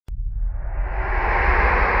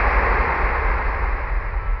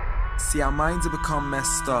See, our minds have become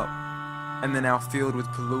messed up, and they're now filled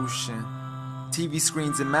with pollution. TV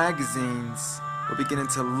screens and magazines, we're beginning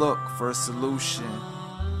to look for a solution.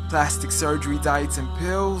 Plastic surgery, diets and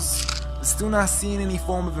pills, but still not seeing any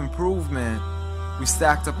form of improvement. We've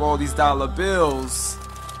stacked up all these dollar bills,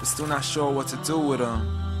 but still not sure what to do with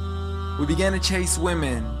them. We began to chase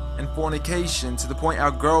women and fornication to the point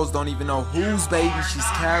our girls don't even know whose baby she's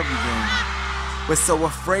carrying. We're so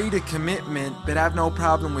afraid of commitment, but have no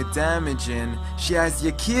problem with damaging. She has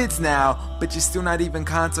your kids now, but you're still not even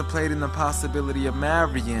contemplating the possibility of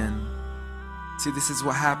marrying. See, this is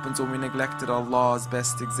what happens when we neglected Allah's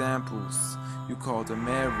best examples. You called her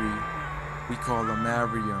Mary, we call her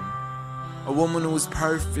Maryam. A woman who was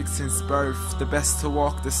perfect since birth, the best to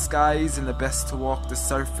walk the skies and the best to walk the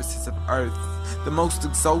surfaces of earth. The most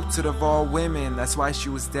exalted of all women, that's why she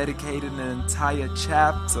was dedicated an entire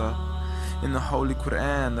chapter in the Holy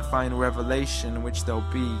Quran, the final revelation in which there'll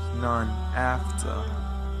be none after.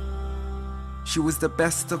 She was the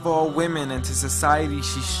best of all women, and to society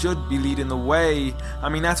she should be leading the way. I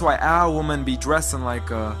mean, that's why our women be dressing like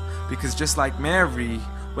her, because just like Mary,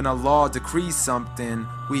 when Allah decrees something,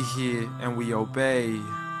 we hear and we obey.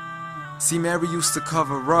 See, Mary used to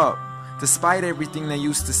cover up. Despite everything they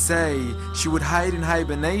used to say, she would hide in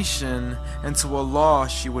hibernation, and to Allah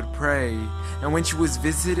she would pray. And when she was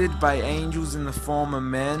visited by angels in the form of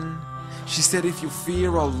men, she said if you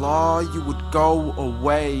fear Allah, you would go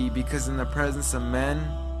away, because in the presence of men,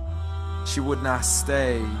 she would not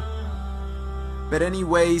stay. But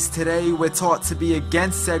anyways, today we're taught to be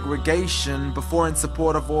against segregation before in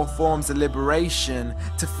support of all forms of liberation.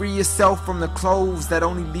 To free yourself from the clothes that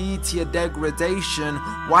only lead to your degradation.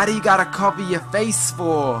 Why do you gotta cover your face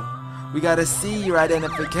for? We gotta see your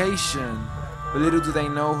identification. But little do they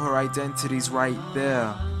know her identity's right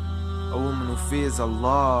there. A woman who fears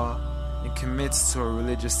Allah and commits to her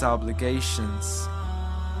religious obligations.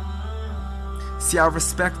 See, I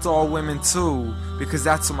respect all women too, because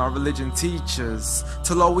that's what my religion teaches.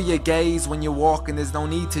 To lower your gaze when you're walking, there's no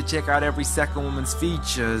need to check out every second woman's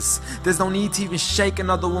features. There's no need to even shake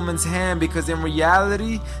another woman's hand, because in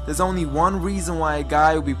reality, there's only one reason why a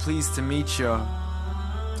guy would be pleased to meet you.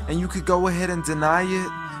 And you could go ahead and deny it,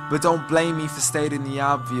 but don't blame me for stating the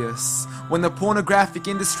obvious. When the pornographic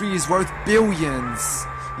industry is worth billions,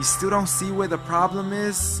 you still don't see where the problem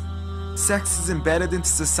is? Sex is embedded into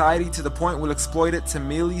society to the point we'll exploit it to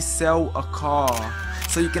merely sell a car.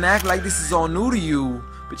 So you can act like this is all new to you,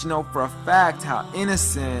 but you know for a fact how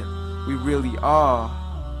innocent we really are.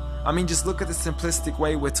 I mean, just look at the simplistic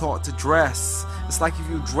way we're taught to dress. It's like if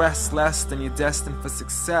you dress less, then you're destined for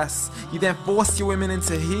success. You then force your women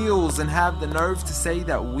into heels and have the nerve to say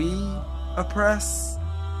that we oppress.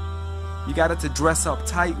 You got it to dress up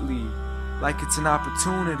tightly, like it's an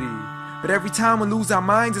opportunity. But every time we lose our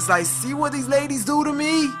minds, it's like, see what these ladies do to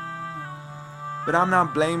me? But I'm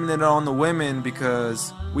not blaming it on the women,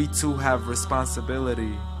 because we too have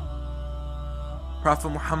responsibility. Prophet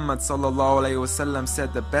Muhammad ﷺ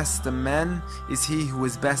said the best of men is he who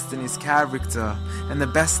is best in his character, and the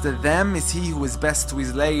best of them is he who is best to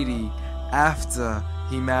his lady after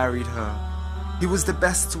he married her. He was the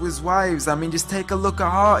best to his wives. I mean, just take a look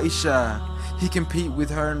at Aisha. He compete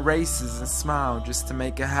with her in races and smile just to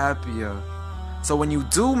make her happier. So when you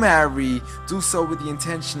do marry, do so with the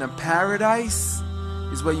intention of paradise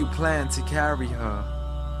is where you plan to carry her.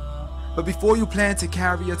 But before you plan to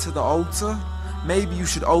carry her to the altar, maybe you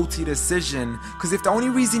should OT decision. Cause if the only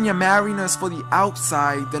reason you're marrying her is for the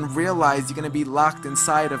outside, then realize you're gonna be locked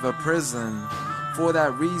inside of a prison. For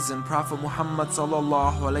that reason, Prophet Muhammad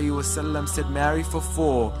ﷺ said marry for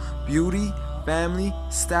 4: beauty, family,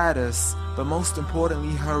 status, but most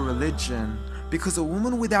importantly her religion. Because a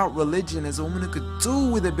woman without religion is a woman who could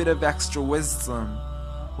do with a bit of extra wisdom.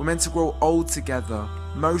 We're meant to grow old together,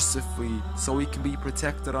 mercifully, so we can be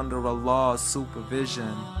protected under Allah's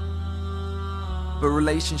supervision. But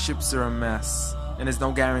relationships are a mess, and there's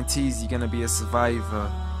no guarantees you're gonna be a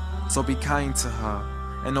survivor. So be kind to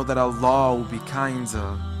her, and know that Allah will be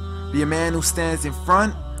kinder. Be a man who stands in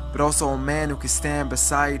front, but also a man who can stand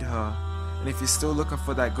beside her. And if you're still looking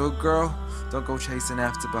for that good girl, don't go chasing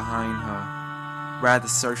after behind her. Rather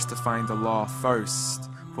search to find Allah first,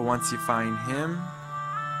 for once you find Him,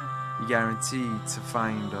 you're guaranteed to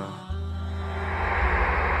find her.